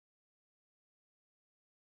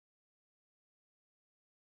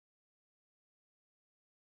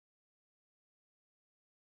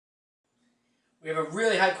We have a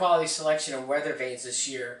really high quality selection of weather vanes this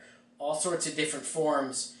year, all sorts of different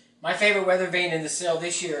forms. My favorite weather vane in the sale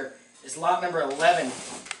this year is lot number 11.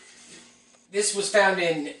 This was found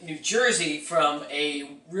in New Jersey from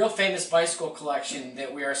a real famous bicycle collection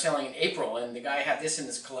that we are selling in April, and the guy had this in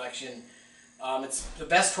his collection. It's the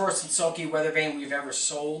best horse and sulky weather vane we've ever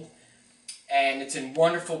sold, and it's in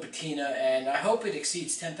wonderful patina, and I hope it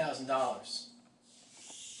exceeds $10,000.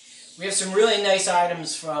 We have some really nice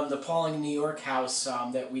items from the Pauling, New York house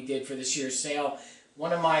that we did for this year's sale.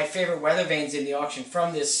 One of my favorite weather vanes in the auction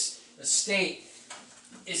from this estate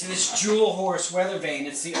is this Jewel Horse weather vane.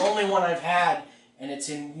 It's the only one I've had, and it's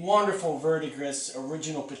in wonderful verdigris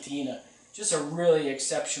original patina. Just a really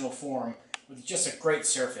exceptional form with just a great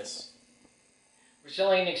surface. We're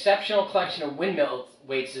selling an exceptional collection of windmill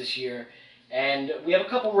weights this year, and we have a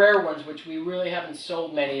couple rare ones which we really haven't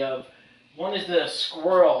sold many of. One is the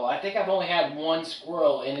squirrel. I think I've only had one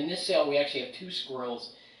squirrel, and in this sale we actually have two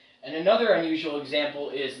squirrels. And another unusual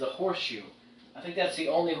example is the horseshoe. I think that's the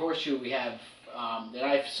only horseshoe we have that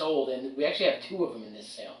I've sold, and we actually have two of them in this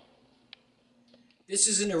sale. This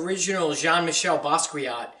is an original Jean-Michel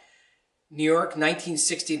Basquiat, New York,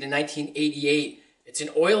 1960 to 1988. It's an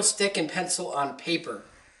oil stick and pencil on paper.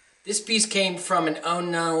 This piece came from an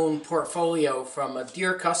unknown portfolio from a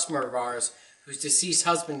dear customer of ours whose deceased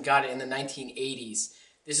husband got it in the 1980s.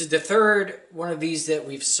 This is the third one of these that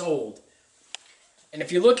we've sold. And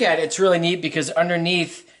if you look at it, it's really neat because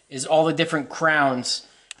underneath is all the different crowns.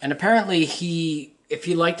 And apparently if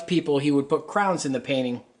he liked people, he would put crowns in the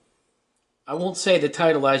painting. I won't say the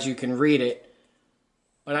title as you can read it,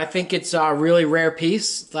 but I think it's a really rare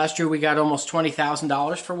piece. Last year we got almost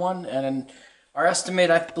 $20,000 for one, and our estimate,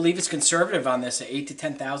 I believe, is conservative on this at $8,000 to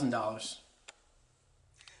 $10,000.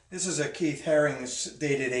 This is a Keith Haring. It's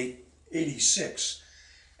dated 86,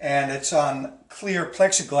 and it's on clear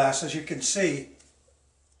plexiglass. As you can see,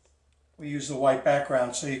 we use the white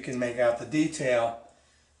background so you can make out the detail.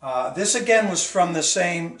 This again was from the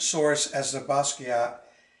same source as the Basquiat.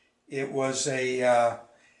 It was the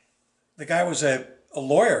guy was a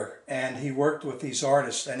lawyer, and he worked with these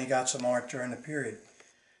artists, and he got some art during the period.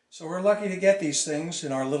 So we're lucky to get these things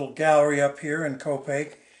in our little gallery up here in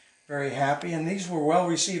Copake. Very happy, and these were well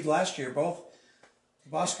received last year. Both the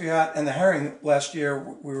Basquiat and the Haring last year,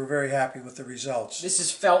 we were very happy with the results. This is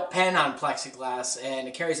felt pen on plexiglass, and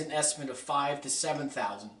it carries an estimate of $5,000 to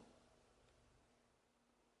 $7,000.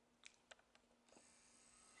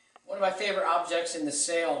 One of my favorite objects in the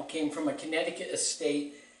sale came from a Connecticut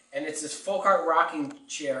estate, and it's this folk art rocking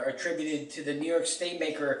chair attributed to the New York State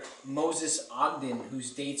maker Moses Ogden,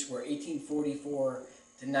 whose dates were 1844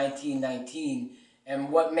 to 1919. And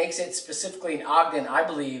what makes it specifically an Ogden, I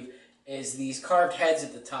believe, is these carved heads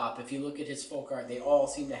at the top. If you look at his folk art, they all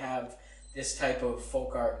seem to have this type of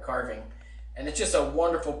folk art carving. And it's just a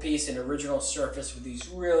wonderful piece in original surface with these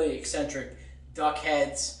really eccentric duck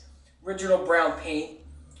heads, original brown paint,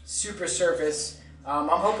 super surface. I'm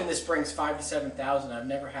hoping this brings $5,000 to $7,000. I've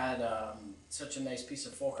never had such a nice piece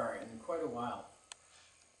of folk art in quite a while.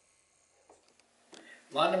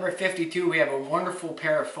 Lot number 52, we have a wonderful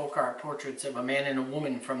pair of folk art portraits of a man and a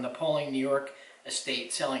woman from the Pauling, New York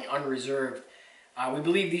estate selling unreserved. We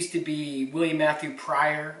believe these to be William Matthew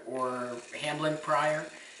Pryor or Hamlin Pryor.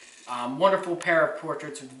 Wonderful pair of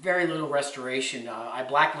portraits with very little restoration. I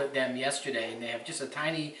blacklit them yesterday, and they have just a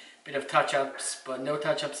tiny bit of touch-ups, but no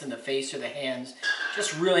touch-ups in the face or the hands.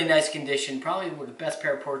 Just really nice condition. Probably one of the best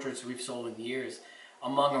pair of portraits we've sold in years,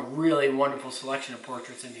 among a really wonderful selection of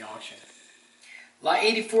portraits in the auction. Lot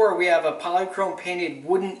 84, we have a polychrome painted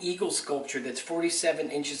wooden eagle sculpture that's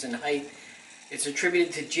 47 inches in height. It's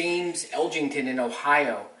attributed to James Elgington in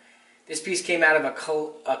Ohio. This piece came out of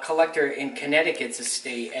a collector in Connecticut's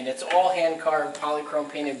estate, and it's all hand-carved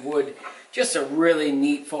polychrome painted wood. Just a really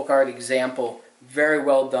neat folk art example. Very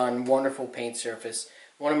well done, wonderful paint surface.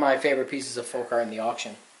 One of my favorite pieces of folk art in the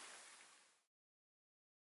auction.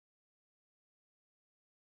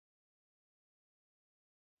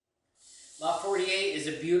 Lot 48 is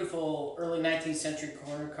a beautiful early 19th century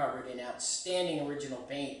corner covered in outstanding original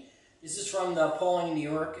paint. This is from the Pauling, New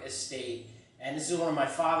York estate, and this is one of my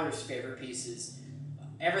father's favorite pieces.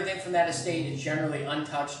 Everything from that estate is generally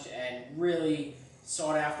untouched and really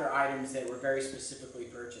sought after items that were very specifically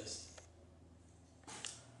purchased.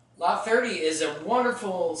 Lot 30 is a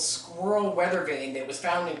wonderful squirrel weather vane that was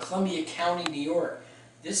found in Columbia County, New York.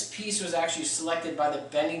 This piece was actually selected by the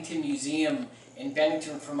Bennington Museum in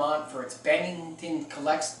Bennington, Vermont for its Bennington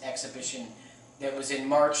Collects exhibition that was in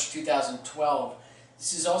March 2012.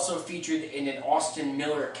 This is also featured in an Austin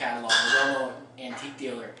Miller catalog, a well-known antique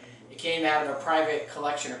dealer. It came out of a private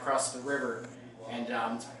collection across the river, And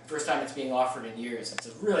it's the first time it's being offered in years. It's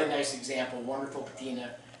a really nice example, wonderful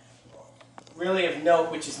patina. Really of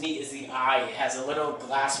note, which is neat, is the eye. It has a little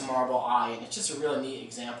glass marble eye, and it's just a really neat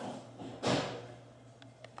example.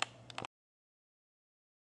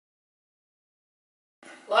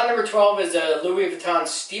 Lot number 12 is a Louis Vuitton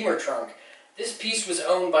steamer trunk. This piece was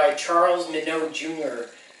owned by Charles Minot Jr.,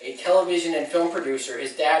 a television and film producer.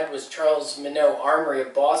 His dad was Charles Minot Armory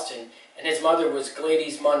of Boston, and his mother was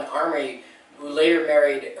Gladys Munn Armory, who later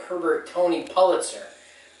married Herbert Tony Pulitzer.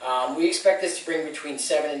 We expect this to bring between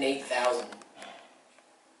 7,000 and 8,000.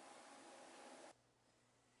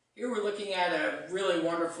 Here we're looking at a really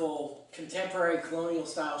wonderful contemporary colonial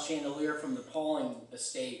style chandelier from the Pauling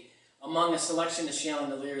estate, among a selection of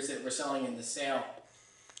chandeliers that we're selling in the sale.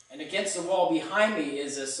 And against the wall behind me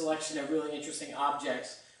is a selection of really interesting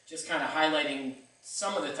objects, just kind of highlighting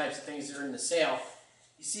some of the types of things that are in the sale.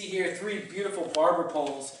 You see here 3 beautiful barber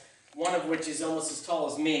poles, one of which is almost as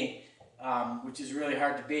tall as me, which is really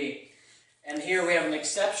hard to beat. And here we have an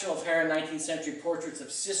exceptional pair of 19th century portraits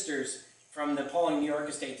of sisters from the Pauling, New York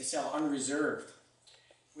estate to sell unreserved.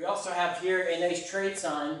 We also have here a nice trade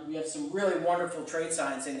sign. We have some really wonderful trade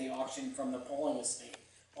signs in the auction from the Pauling estate,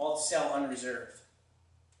 all to sell unreserved.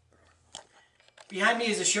 Behind me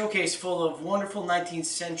is a showcase full of wonderful 19th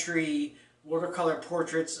century watercolor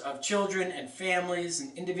portraits of children and families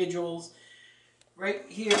and individuals. Right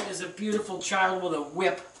here is a beautiful child with a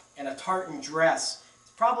whip and a tartan dress.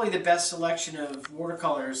 It's probably the best selection of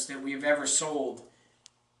watercolors that we've ever sold.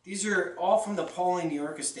 These are all from the Pauling, New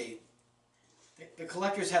York estate. The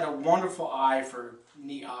collectors had a wonderful eye for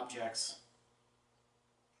neat objects.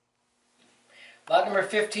 Lot number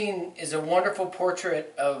 15 is a wonderful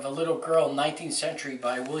portrait of a little girl, 19th century,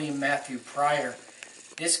 by William Matthew Pryor.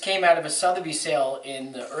 This came out of a Sotheby's sale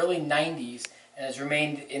in the early 90s and has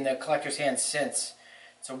remained in the collector's hands since.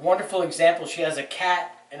 It's a wonderful example. She has a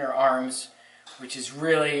cat in her arms, which is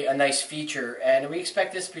really a nice feature, and we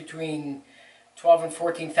expect this between $12,000 and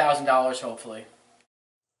 $14,000, hopefully.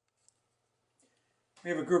 We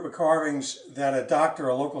have a group of carvings that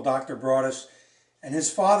a local doctor brought us, and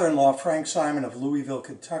his father-in-law, Frank Simon of Louisville,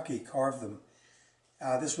 Kentucky, carved them.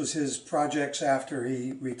 This was his projects after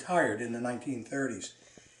he retired in the 1930s.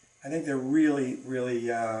 I think they're really, really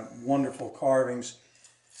wonderful carvings.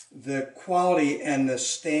 The quality and the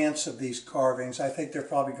stance of these carvings, I think they'll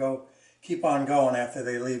probably keep on going after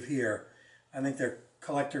they leave here. I think they're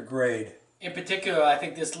collector grade. In particular, I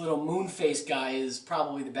think this little moon face guy is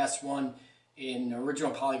probably the best one in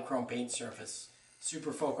original polychrome paint surface.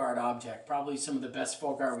 Super folk art object. Probably some of the best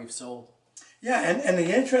folk art we've sold. Yeah, and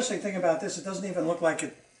the interesting thing about this, it doesn't even look like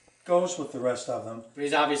it goes with the rest of them. But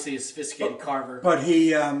he's obviously a sophisticated carver. But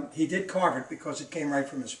he did carve it because it came right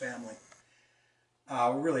from his family.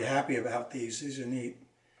 We're really happy about these. These are neat.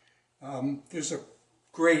 There's a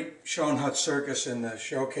great Shone Hut circus in the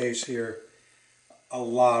showcase here. A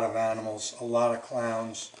lot of animals, a lot of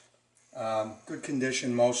clowns. Good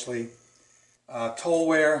condition mostly.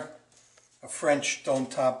 Tollware, a French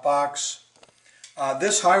dome-top box.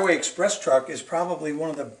 This Highway Express truck is probably one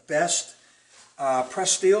of the best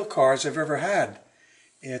pressed steel cars I've ever had.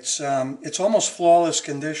 It's almost flawless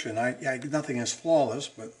condition. Nothing is flawless,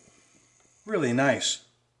 but really nice.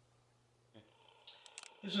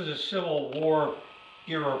 This is a Civil War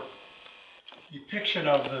era depiction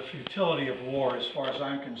of the futility of war as far as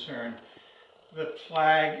I'm concerned. The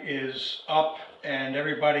flag is up and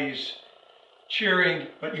everybody's cheering,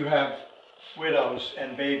 but you have widows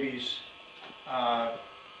and babies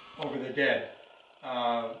over the dead.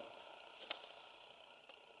 A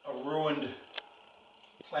ruined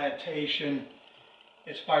plantation.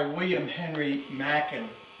 It's by William Henry Mackin,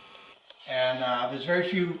 and there's very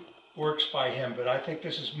few works by him, but I think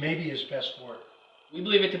this is maybe his best work. We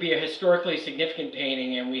believe it to be a historically significant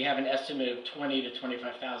painting, and we have an estimate of $20,000 to $25,000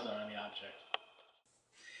 on the object.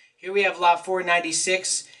 Here we have lot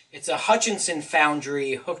 496. It's a Hutchinson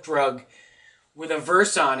Foundry hooked rug with a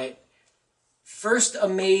verse on it. First a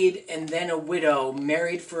maid and then a widow,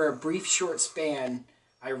 married for a brief short span.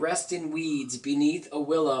 I rest in weeds beneath a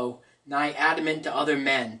willow, nigh adamant to other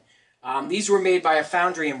men. These were made by a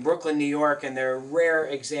foundry in Brooklyn, New York, and they're a rare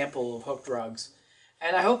example of hooked rugs.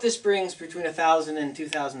 And I hope this brings between $1,000 and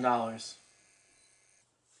 $2,000.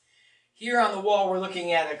 Here on the wall, we're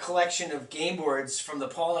looking at a collection of game boards from the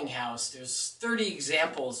Pauling House. There's 30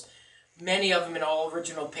 examples, many of them in all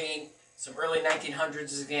original paint, some early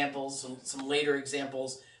 1900s examples, some later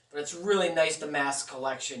examples, but it's a really nice amassed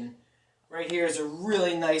collection. Right here is a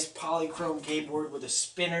really nice polychrome game board with a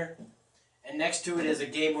spinner, and next to it is a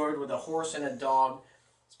game board with a horse and a dog.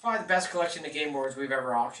 It's probably the best collection of game boards we've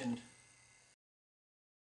ever auctioned.